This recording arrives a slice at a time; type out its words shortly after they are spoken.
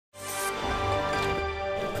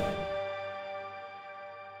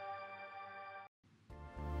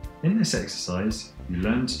In this exercise, you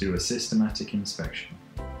learn to do a systematic inspection.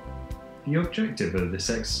 The objective of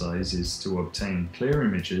this exercise is to obtain clear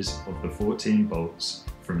images of the 14 bolts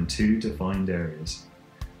from 2 defined areas.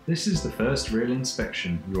 This is the first real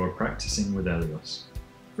inspection you are practicing with Elios.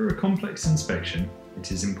 For a complex inspection,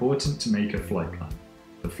 it is important to make a flight plan.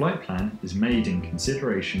 The flight plan is made in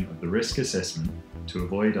consideration of the risk assessment to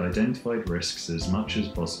avoid identified risks as much as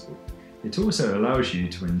possible. It also allows you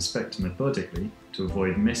to inspect methodically to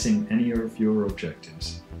avoid missing any of your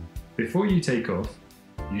objectives. Before you take off,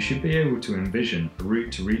 you should be able to envision a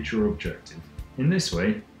route to reach your objective. In this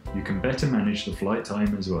way, you can better manage the flight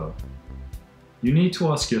time as well. You need to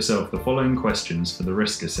ask yourself the following questions for the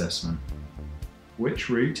risk assessment. Which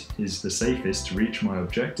route is the safest to reach my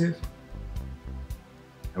objective?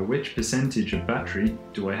 At which percentage of battery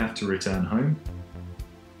do I have to return home?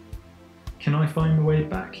 Can I find the way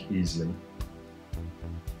back easily?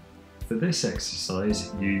 For this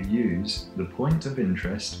exercise, you use the Point of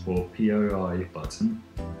Interest or POI button.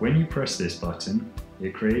 When you press this button,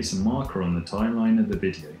 it creates a marker on the timeline of the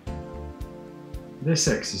video. This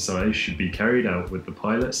exercise should be carried out with the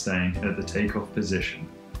pilot staying at the takeoff position.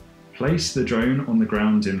 Place the drone on the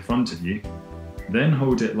ground in front of you, then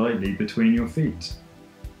hold it lightly between your feet.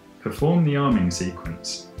 Perform the arming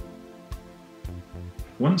sequence.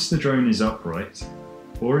 Once the drone is upright,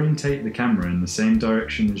 orientate the camera in the same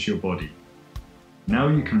direction as your body. Now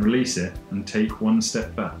you can release it and take one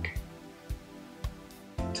step back.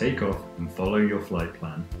 Take off and follow your flight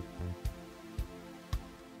plan.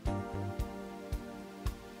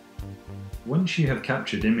 Once you have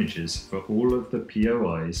captured images for all of the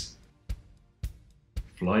POIs,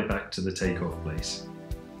 fly back to the takeoff place.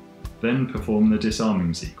 Then perform the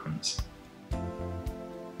disarming sequence.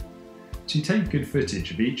 To take good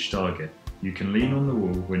footage of each target, you can lean on the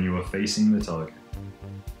wall when you are facing the target.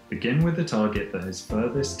 Begin with the target that is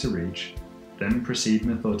furthest to reach, then proceed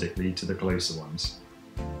methodically to the closer ones.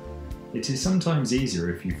 It is sometimes easier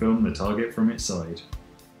if you film the target from its side.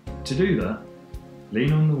 To do that,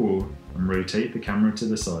 lean on the wall and rotate the camera to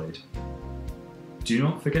the side. Do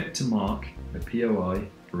not forget to mark a POI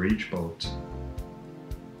for each bolt.